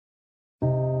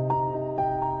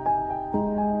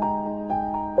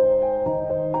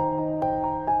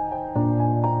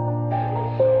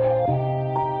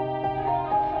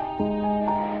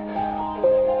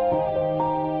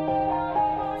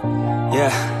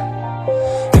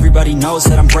Everybody knows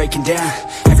that I'm breaking down.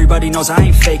 Everybody knows I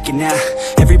ain't faking now.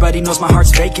 Everybody knows my heart's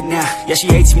vacant now. Yeah, she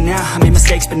hates me now, I made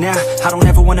mistakes but now I don't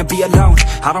ever wanna be alone.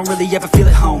 I don't really ever feel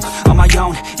at home. On my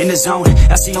own, in the zone,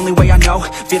 that's the only way I know.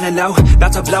 Feeling low,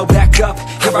 about to blow back up.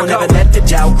 Here I never let the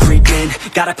doubt creep in.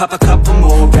 Gotta pop a couple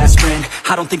more aspirin.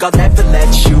 I don't think I'll ever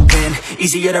let you in.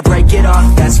 Easier to break it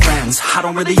off best friends. I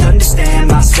don't really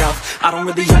understand myself. I don't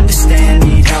really understand,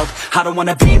 need help. I don't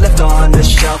wanna be left on the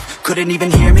shelf. Couldn't even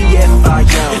hear me if I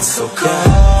yelled. It's so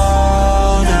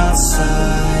cold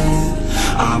outside,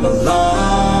 I'm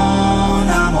alone,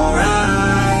 I'm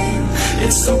alright.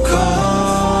 It's so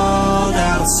cold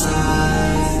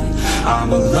outside,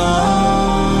 I'm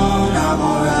alone, I'm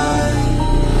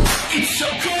alright. It's so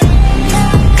cold.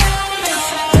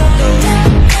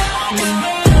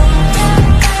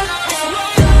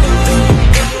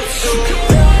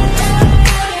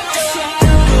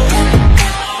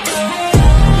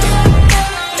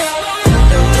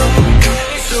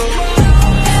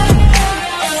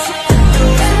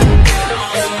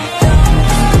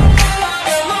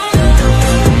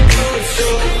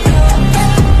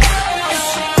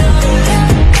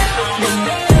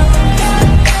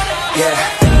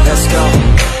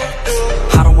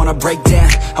 Break down,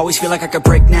 always feel like I could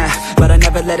break now, but I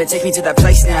never let it take me to that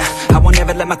place now. I won't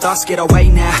ever let my thoughts get away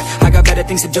now. I got better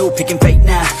things to do, picking fate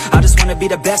now. I just wanna be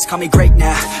the best, call me great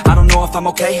now. I don't know if I'm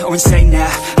okay or insane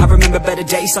now. I remember better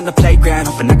days on the playground,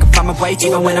 hoping I can find my way.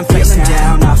 Even when I'm feeling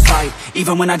down, I fight.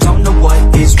 Even when I don't know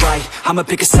what is right, I'ma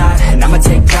pick a side and I'ma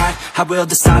take pride. I will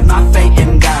decide my fate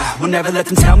and I will never let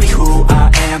them tell me who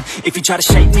I am. If you try to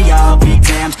shake me, I'll be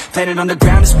damned. Planet on the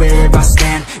ground is where I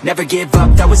stand. Never give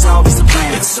up, that was always the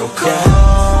plan. It's so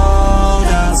cold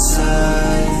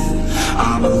outside,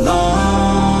 I'm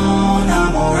alone,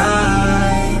 I'm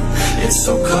alright. It's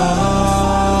so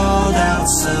cold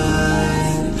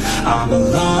outside, I'm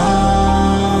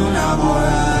alone, I'm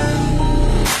alright.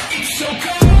 It's so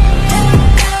cold.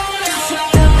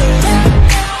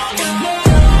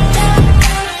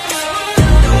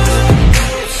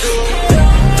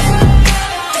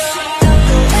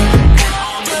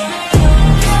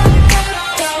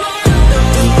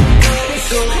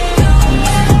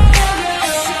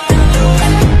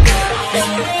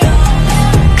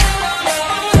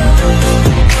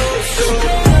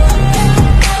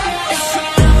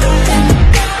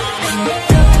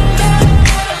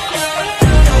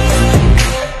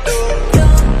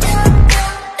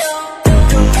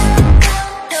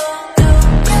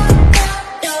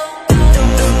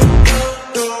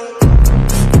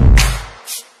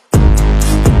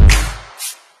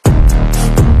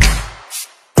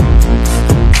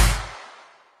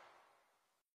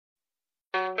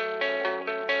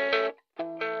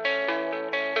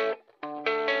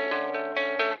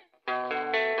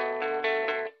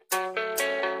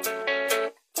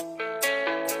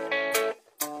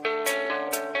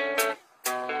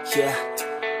 Yeah,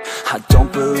 I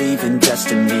don't believe in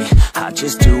destiny, I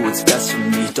just do what's best for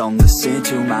me. Don't listen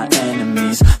to my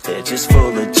enemies, they're just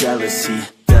full of jealousy.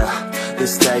 Yeah,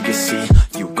 this legacy,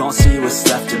 you gon' see what's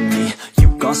left of me. You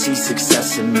gon' see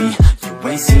success in me, you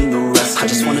ain't seen the rest of me. I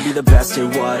just wanna be the best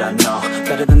at what I know,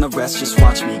 better than the rest, just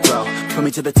watch me grow. Put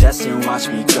me to the test and watch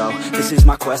me go. This is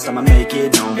my quest, I'ma make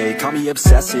it known. They call me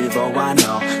obsessive, oh I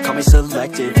know. Call me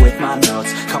selective with my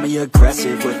notes, call me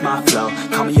aggressive with my flow.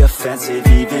 Call me offensive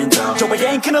even though Joe, I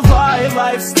ain't gonna lie,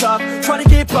 life's tough. Try to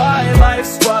get by,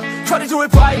 life's rough. Try to do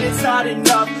it right, it's not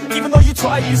enough. Even though you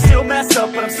try, you still mess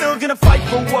up. But I'm still gonna fight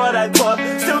for what I love.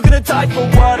 Still gonna die for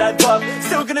what I love.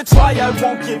 Still gonna try, I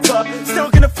won't give up. Still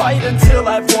gonna fight until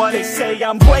I've won. They say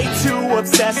I'm way too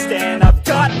obsessed and I've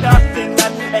got nothing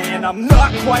left, and I'm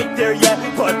not quite there yet,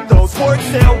 but those words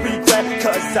they'll regret.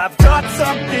 Cause I've got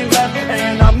something left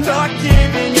and I'm not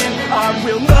giving in. I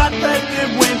will not let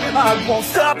them win, I won't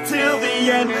stop till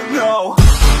the end, no.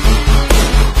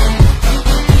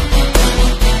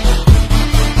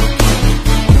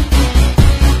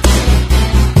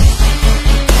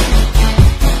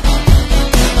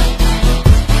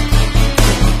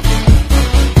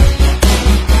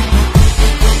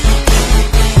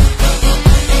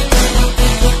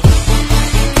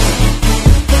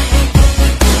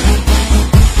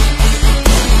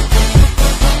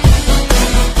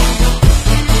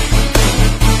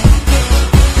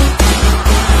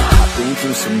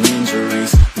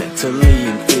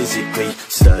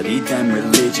 Studied them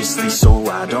religiously so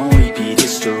I don't repeat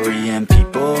history. And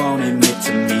people won't admit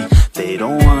to me they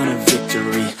don't want a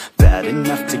victory bad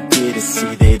enough to get a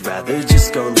C. They'd rather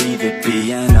just go leave it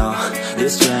be. And oh,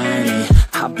 this journey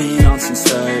I've been on since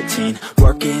 13,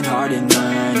 working hard and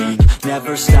learning,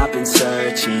 never stopping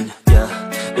searching, yeah,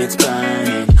 it's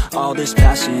burning. All this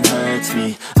passion hurts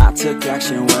me, I took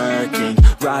action working,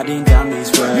 writing down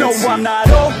these words. No, I'm not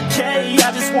okay,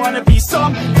 I just wanna be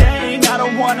something. I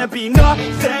don't wanna be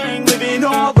nothing, living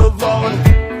all alone.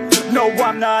 No,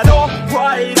 I'm not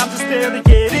alright, I'm just barely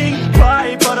getting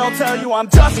by. But I'll tell you I'm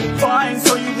just fine,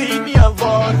 so you leave me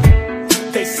alone.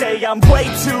 They say I'm way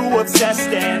too obsessed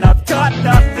and I've got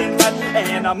nothing left,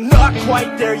 and I'm not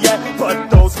quite there yet, but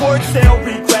those words they'll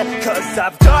regret, cause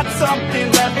I've got something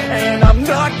left and I'm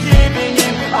not giving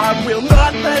in. I will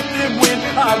not let them win,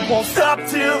 I won't stop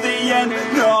till the end,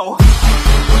 no.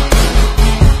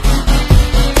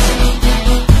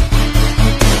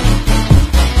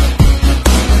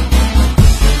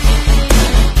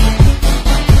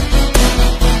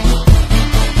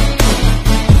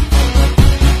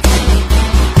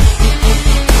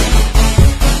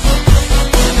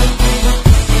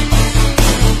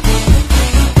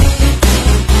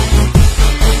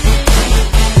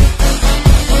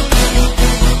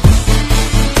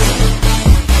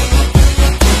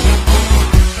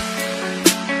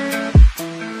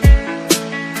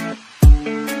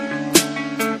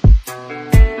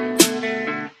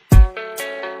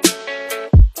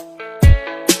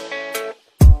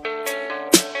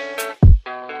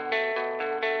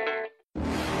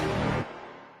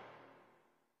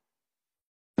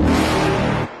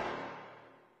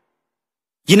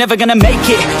 You're never gonna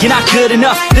make it, you're not good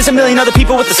enough. There's a million other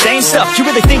people with the same stuff. You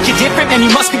really think you're different? Man,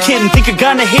 you must be kidding. Think you're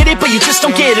gonna hit it, but you just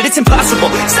don't get it. It's impossible,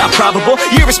 it's not probable,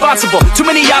 you're irresponsible. Too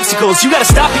many obstacles, you gotta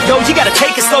stop it, yo. You gotta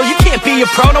take it slow, you can't be a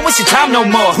pro. Don't waste your time no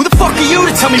more. Who the fuck are you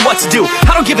to tell me what to do?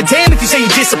 I don't give a damn if you say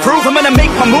you disapprove. I'm gonna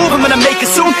make my move, I'm gonna make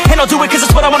it soon, and I'll do it cause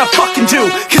it's what I wanna fucking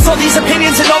do. Cause all these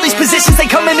opinions and all these positions, they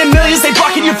come in millions, they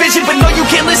blocking your vision. But no, you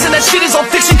can't listen, that shit is all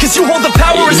fiction. Cause you hold the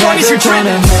power as long as you're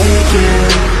driven.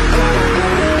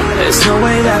 There's no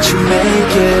way that you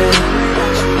make it,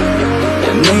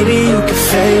 and maybe you can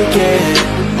fake it,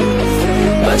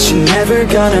 but you're never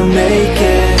gonna make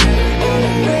it.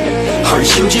 Aren't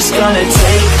you just gonna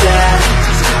take that?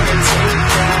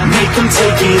 Make them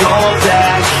take it all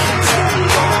back.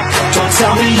 Don't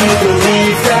tell me you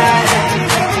believe that.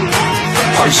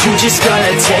 Aren't you just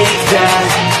gonna take that?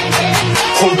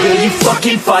 Or will you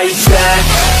fucking fight back?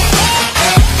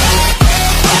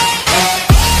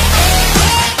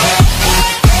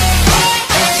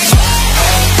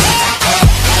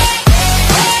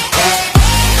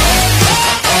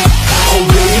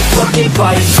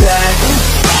 Fight back.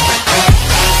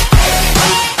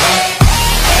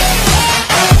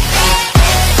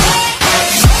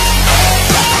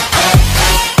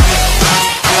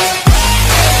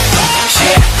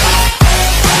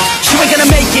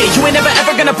 You ain't never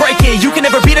ever gonna break it. You can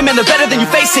never beat them and they're better than you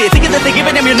face it. Thinking that they give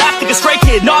a damn, you're not thinking straight,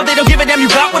 kid. No, they don't give a damn, you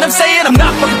got what I'm saying? I'm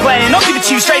not fucking playing, I'll give it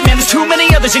to you straight, man. There's too many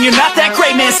others and you're not that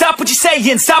great, man. Stop what you're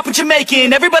saying, stop what you're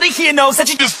making. Everybody here knows that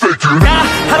you just faking.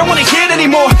 Nah, I don't wanna hear it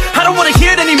anymore, I don't wanna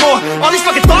hear it anymore. All these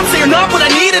fucking thoughts, they are not what I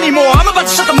need anymore. I'm about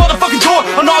to shut the motherfucking door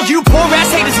on all you poor ass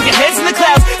haters with your heads in the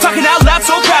clouds, talking out loud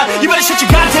so proud. You better shut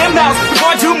your goddamn mouth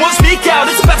before I do more speak out.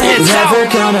 It's about to head south. You're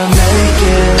never gonna make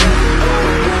it.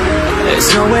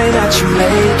 There's no way that you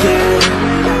make it,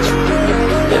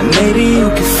 and maybe you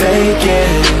can fake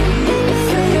it,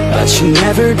 but you're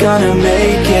never gonna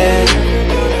make it.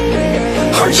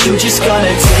 Aren't you just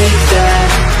gonna take that?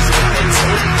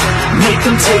 Make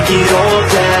them take it all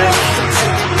back.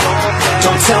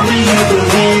 Don't tell me you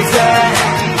believe that.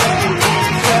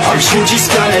 Aren't you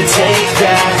just gonna take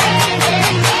that?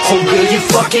 Or will you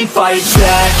fucking fight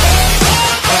back?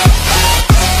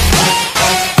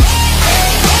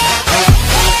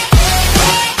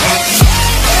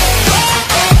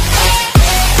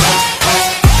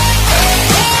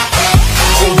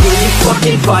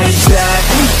 Fucking fight back.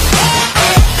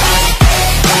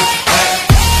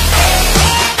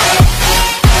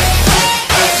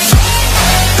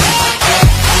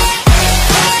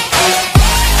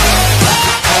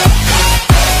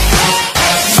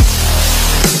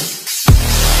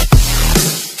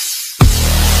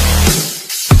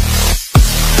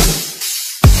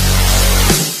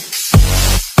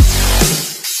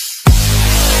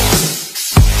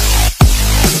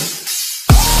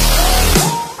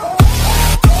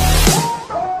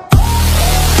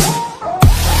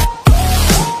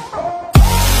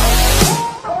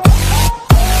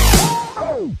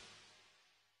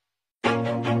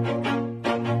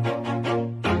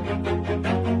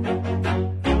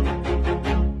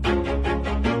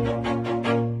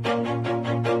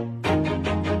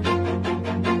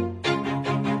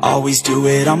 always do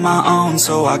it on my own,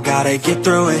 so I gotta get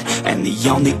through it. And the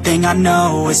only thing I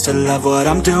know is to love what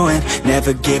I'm doing.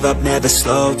 Never give up, never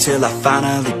slow, till I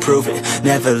finally prove it.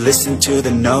 Never listen to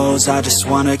the no's, I just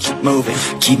wanna keep moving.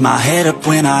 Keep my head up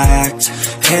when I act,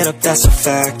 head up, that's a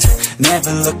fact.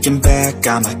 Never looking back,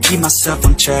 I'ma keep myself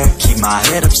on track. Keep my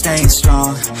head up, staying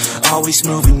strong, always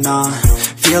moving on.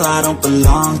 Feel I don't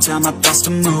belong, tell my thoughts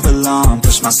to move along.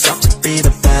 Push myself to be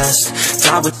the best,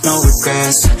 die with no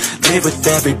regrets. Live with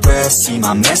every breath, see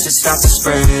my message start to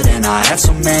spread. And I had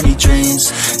so many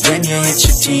dreams, then you hit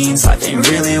your teens. Life ain't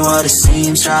really what it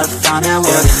seems, try to find out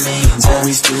what it means.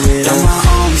 Always do it on my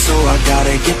own, so I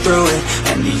gotta get through it.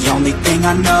 And the only thing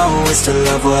I know is to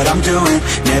love what I'm doing.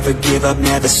 Never give up,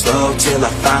 never slow, till I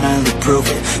finally prove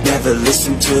it. Never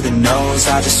listen to the no's,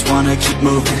 I just wanna keep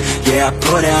moving. Yeah, I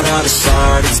put out all this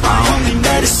art, it's my only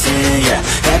medicine. Yeah,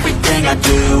 everything I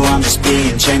do, I'm just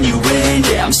being genuine.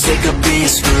 Yeah, I'm sick of being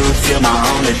screwed, feel my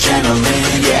own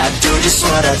adrenaline. Yeah, I do just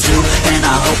what I do, and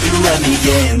I hope you let me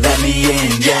in,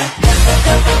 yeah.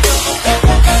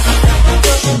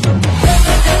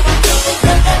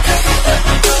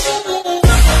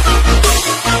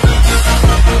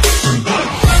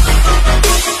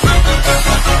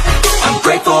 I'm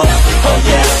grateful, oh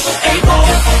yeah, able,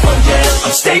 oh yeah,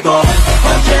 I'm stable,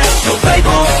 oh yeah, no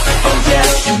label, oh yeah,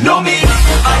 you know me,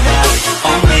 I have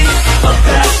only a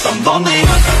path, I'm lonely,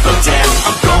 but damn,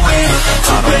 I'm going to win.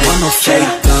 I want no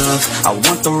fake love, I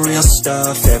want the real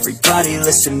stuff. Everybody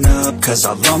listen up, cause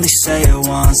I'll only say it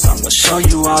once. I'm gonna show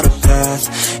you all the path,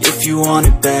 if you want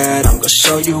it bad. I'm gonna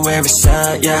show you where it's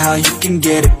at, yeah, how you can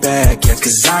get it back. Yeah,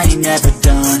 cause I ain't never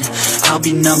done, I'll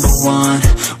be number one.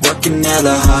 Working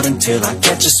hella hard until I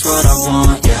get just what I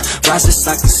want, yeah. Rises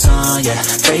like the sun, yeah,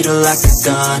 fatal like a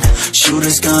gun.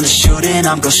 Shooter's gonna shoot and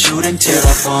I'm gonna shoot until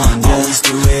I won, yeah. Always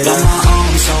do it on my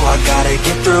own, so I gotta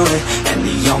get through it. And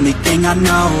the only thing I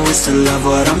know is to love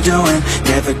what I'm doing.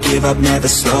 Never give up, never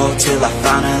slow, till I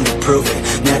finally prove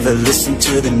it. Never listen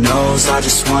to the no's, I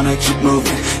just wanna keep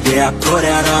moving. Yeah, I put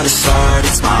out all this art,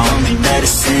 it's my only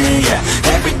medicine. Yeah,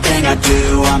 everything I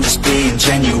do, I'm just being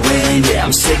genuine. Yeah,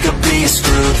 I'm sick of being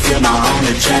screwed, feel my own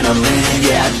adrenaline.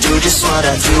 Yeah, I do just what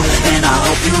I do, and I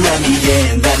hope you let me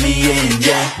in,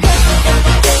 yeah.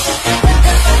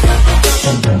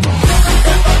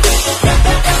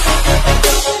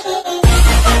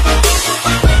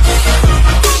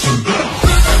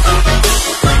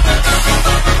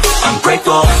 I'm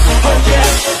grateful, oh yeah,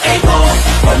 able,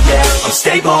 oh yeah, I'm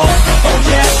stable, oh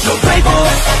yeah, no label,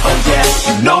 oh yeah,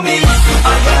 you know me,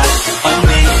 I have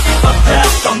only a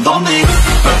path, I'm lonely,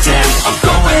 but damn, I'm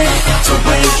going to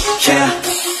win, yeah.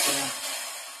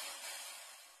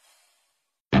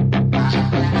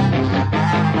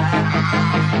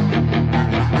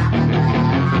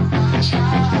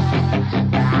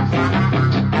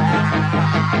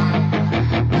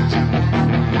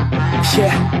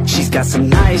 Yeah, she's got some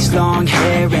nice long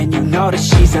hair, and you know that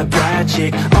she's a bad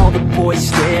chick. All the boys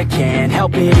stare, can't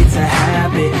help it, it's a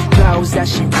habit. Clothes that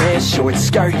she wears, short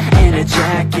skirt and a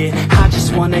jacket. I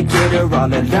just wanna get her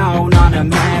all alone on a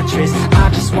mattress. I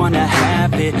just wanna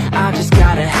have it, I just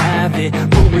gotta have it.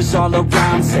 Rumors all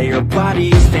around say her body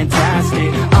is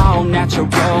fantastic. All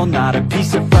natural, not a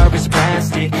piece of fur is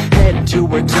plastic. Head to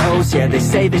her toes, yeah, they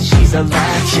say that she's a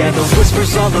latch. Yeah, the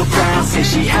whispers all around say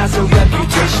she has a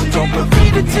reputation. Don't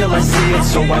believe it till I see it,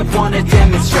 so I want a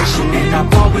demonstration. And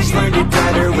I've always learned it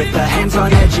better with a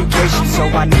hands-on education. So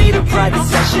I need a private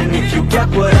session if you get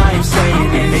what I am saying.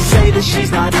 And they say that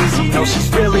she's not easy, no, she's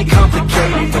really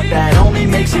complicated. But that only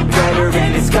makes it better,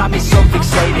 and it's got me so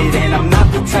fixated. And I'm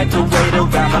not the type to wait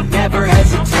around, I've never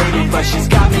hesitated. But she's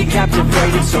got me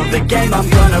captivated, so the game, I'm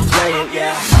gonna play it,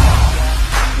 yeah.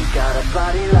 She got a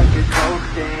body like a coke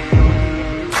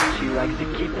thing, she likes to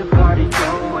keep the party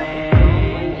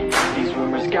going. These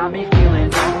rumors got me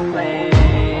feeling lonely,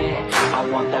 I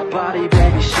want that body,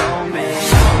 baby, show me.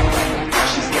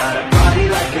 She's got a body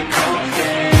like a coke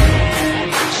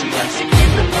thing, she likes to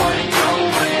keep the party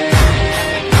going.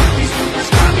 These rumors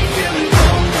got me feeling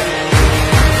lonely,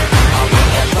 I want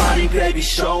that body, baby,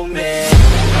 show me.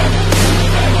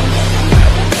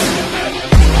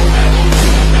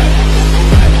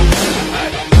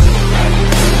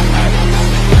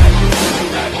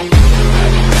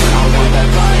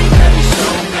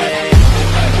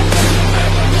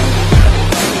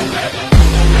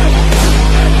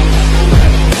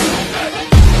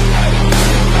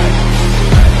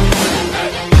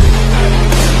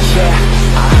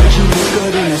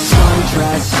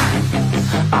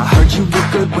 I heard you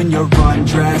look good when you're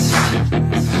undressed.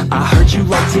 I heard you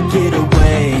like to get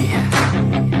away.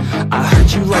 I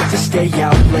heard you like to stay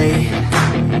out late.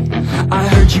 I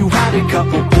heard you had a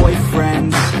couple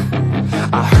boyfriends.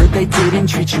 I heard they didn't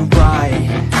treat you right.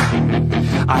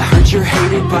 I heard you're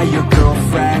hated by your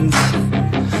girlfriends,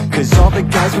 'cause all the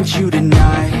guys want you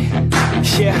tonight.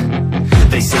 Yeah.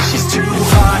 They say she's too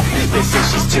hot, they say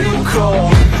she's too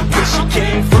cold. Where she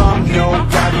came from,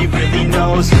 nobody really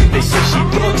knows. They say she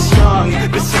looks young,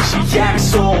 but since she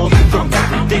acts old. From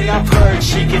everything I've heard,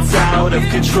 she gets out of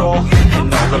control.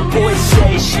 And all the boys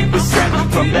say she was sent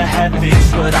from the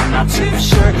heavens, but I'm not too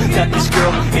sure that this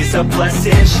girl is a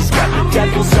blessing. She's got the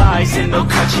devil's eyes and they'll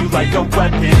cut you like a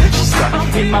weapon. She's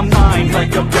stuck in my mind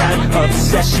like a bad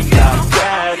obsession. Got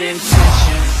bad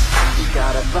intentions. She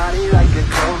got a body like a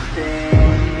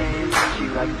coffin. She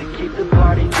likes to keep the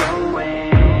party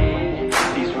going.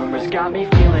 These rumors got me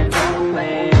feeling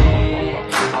lonely.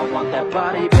 I want that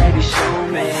body, baby, show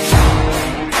me.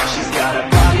 She's got a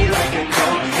body like a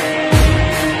coffin.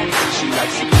 She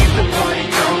likes to keep the party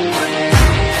going.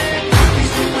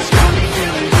 These rumors got me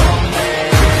feeling lonely.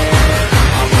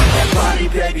 I want that body,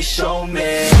 baby, show me.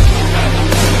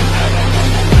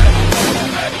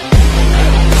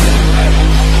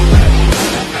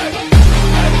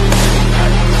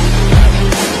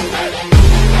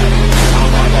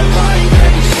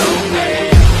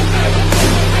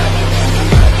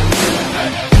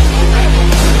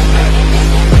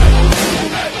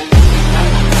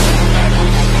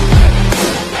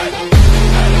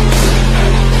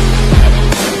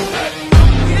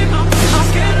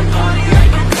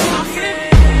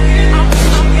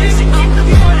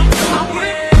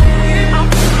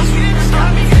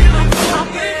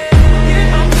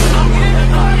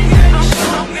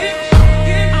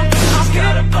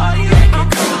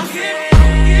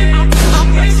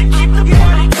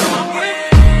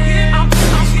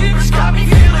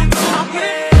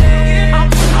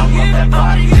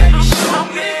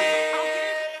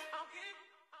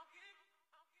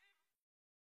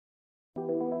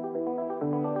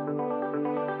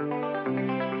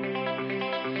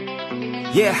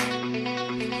 Yeah,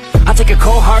 I take a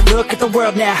cold hard look at the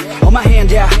world now. Hold my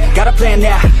hand out, got a plan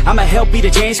now. I'ma help be the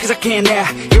change 'cause I can now.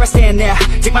 Here I stand now,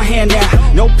 take my hand now.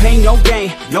 No pain, no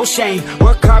gain, no shame.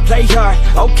 Work hard, play hard,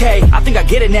 okay. I think I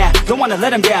get it now, don't wanna let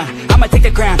them down. I'ma take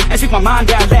the crown and speak my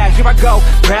mind out loud. Here I go,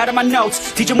 proud of my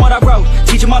notes. Teach them what I wrote,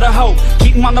 teach them all the hope.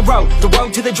 Keep them on the road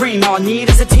to the dream. All I need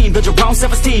is a team, build your own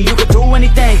self-esteem. You can do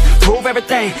anything, prove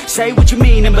everything. Say what you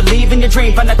mean and believe in your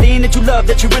dream. Find that thing that you love,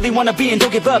 that you really wanna be. And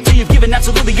don't give up till you've given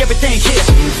absolutely everything. Yeah.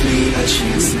 Give me a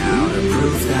chance now to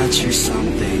prove that you're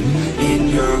something. In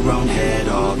your own head,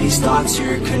 all these thoughts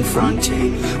you're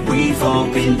confronting. We've all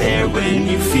been there when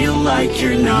you feel like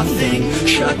you're nothing.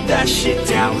 Shut that shit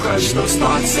down, crush those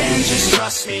thoughts and just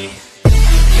trust me.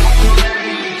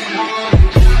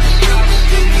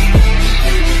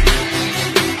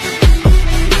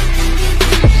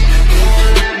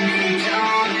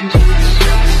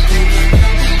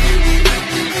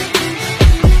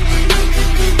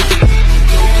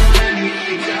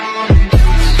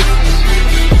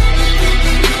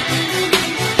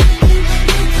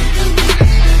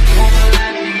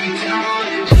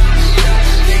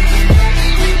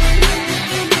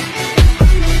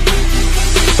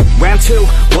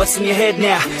 What's in your head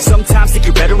now? Sometimes think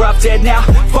you're better off dead now.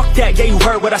 Fuck that, yeah, you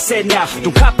heard what I said now.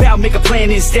 Don't cop out, make a plan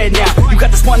instead now. You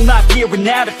got this one life here and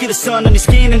now to feel the sun on your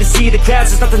skin and to see the clouds.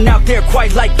 There's nothing out there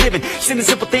quite like living. Simple,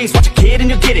 simple things, watch a kid and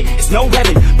you'll get it. It's no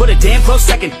heaven, but a damn close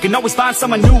second. You can always find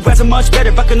someone new who has it much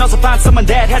better, but can also find someone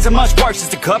that has it much worse. Is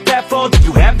the cup that full? Do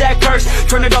you have that curse?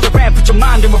 Turn it all around, put your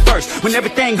mind in reverse. When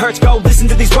everything hurts, go listen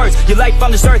to these words. Your life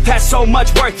on this earth has so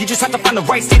much worth. You just have to find the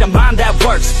right state of mind that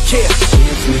works. Yeah.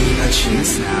 Give me a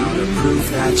chance now to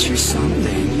prove that you're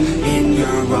something. In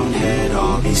your own head,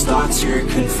 all these thoughts you're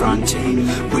confronting.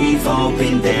 We've all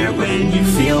been there when you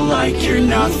feel like you're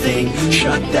nothing.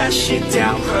 Shut that shit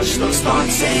down, crush those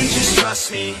thoughts and just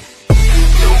trust me.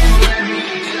 Don't let me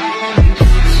down.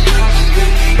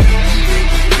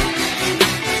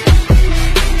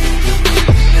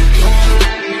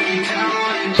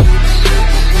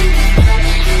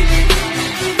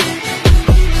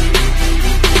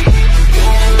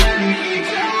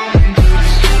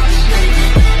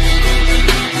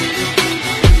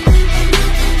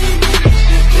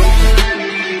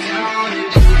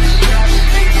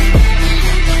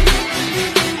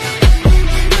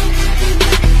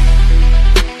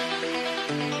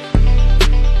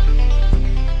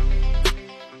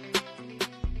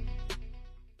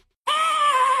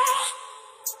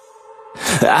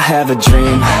 I have a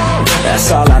dream,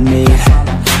 that's all I need.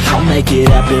 I'll make it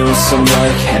happen with some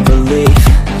work and belief.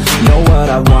 Know what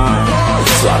I want,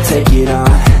 so I'll take it on.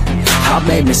 I've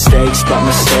made mistakes, but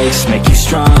mistakes make you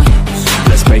strong.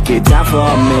 Let's Let's break it down for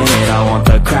a minute. I want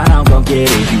the crown, I'm gon' get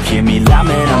it. You hear me loud,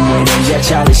 man, I'm winning. Yeah,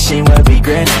 Charlie Sheen will be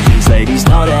grinning. These ladies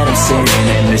know that I'm sinning,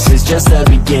 and this is just the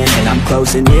beginning. I'm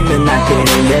closing in the night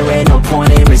inning. There ain't no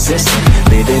point in resisting.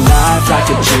 Living life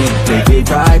like a dream, live it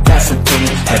right, that's the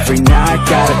thing. Every night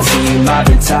got a team, I've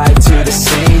been tied to the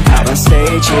scene. Out on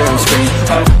stage, here I'm screaming.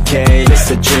 Okay,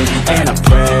 it's a dream, and I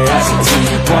pray as a team.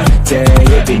 One day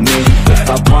it'll be me. If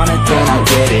I want it, then I'll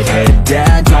get it. Head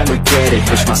down, don't regret it.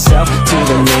 Push myself to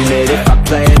the limit. If I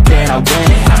play it, then I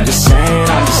win it. I'm just saying,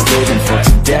 I'm just living for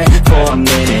today. For a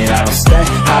minute, I don't stay,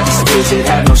 I just visit.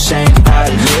 Have no shame, I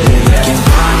admit it. Looking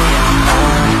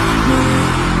on me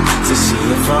to see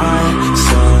if I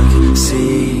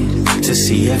succeed, to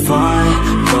see if I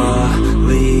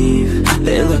believe.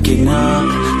 They're looking up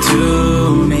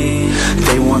to me.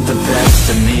 They want the best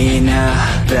of me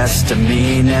now, best of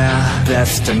me now,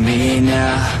 best of me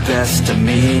now, best of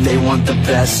me. They want the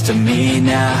best of me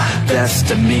now, best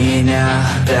of me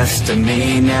now, best of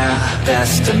me now,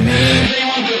 best of me. They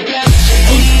want the best of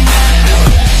me.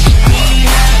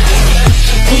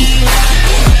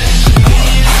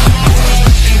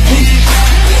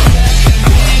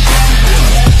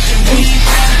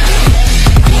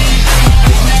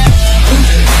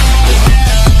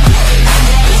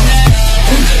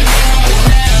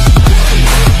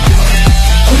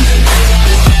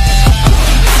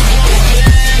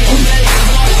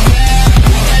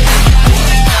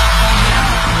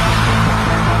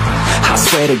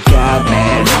 Swear to God,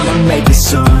 man, I'ma make it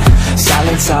soon.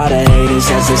 Silence all the haters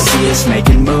as they see us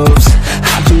making moves.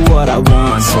 I do what I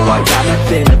want, so I got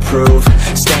nothing to prove.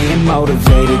 Staying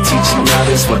motivated, teaching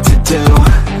others what to do.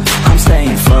 I'm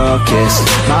staying focused,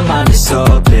 my mind is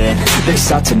open. They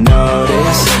start to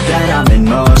notice that I'm in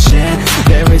motion.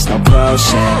 There is no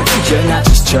potion, you're not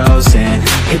just chosen.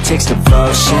 It takes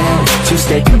devotion to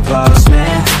stay composed,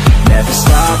 man. Never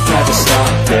stop,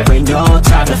 there ain't no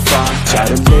time to fall. Try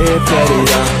to live, get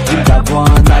it up, you got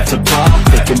one life to ball.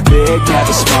 Thinking big,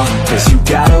 never small, cause you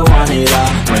gotta want it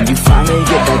all. When you finally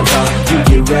get that call, you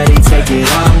get ready, take it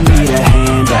on. Need a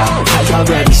handout, I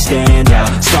already stand out.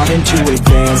 Starting to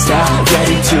advance now,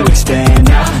 ready to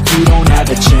expand now. You don't have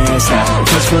a chance now,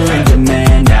 cause we're in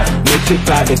demand now. Make it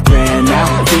by the grand now,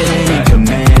 feeling in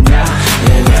command now.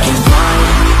 They're looking right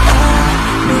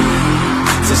at me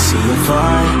to see if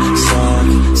I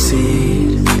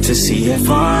succeed, to see if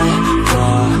I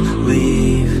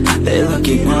believe. They're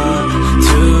looking up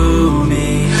to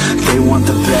me. They want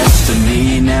the best of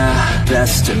me now,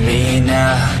 best of me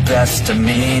now, best of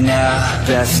me now,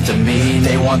 best of me.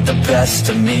 They want the best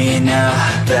of me now,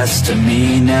 best of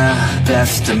me now,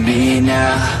 best of me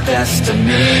now, best of me.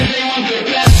 They want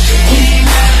the best of me.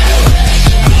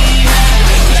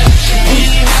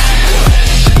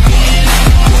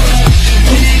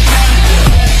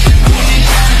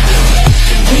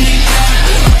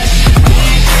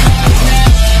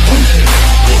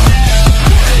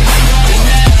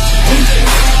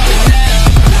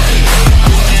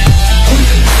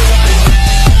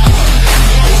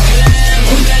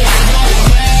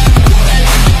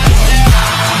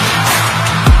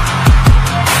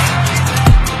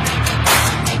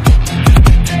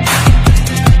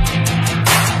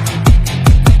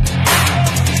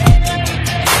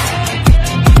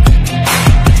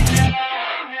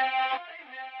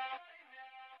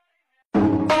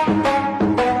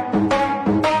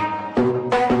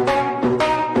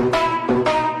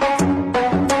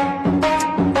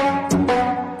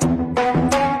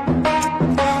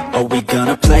 Are we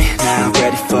gonna play now?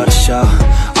 Ready for the show?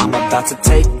 I'm about to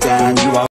take down you all.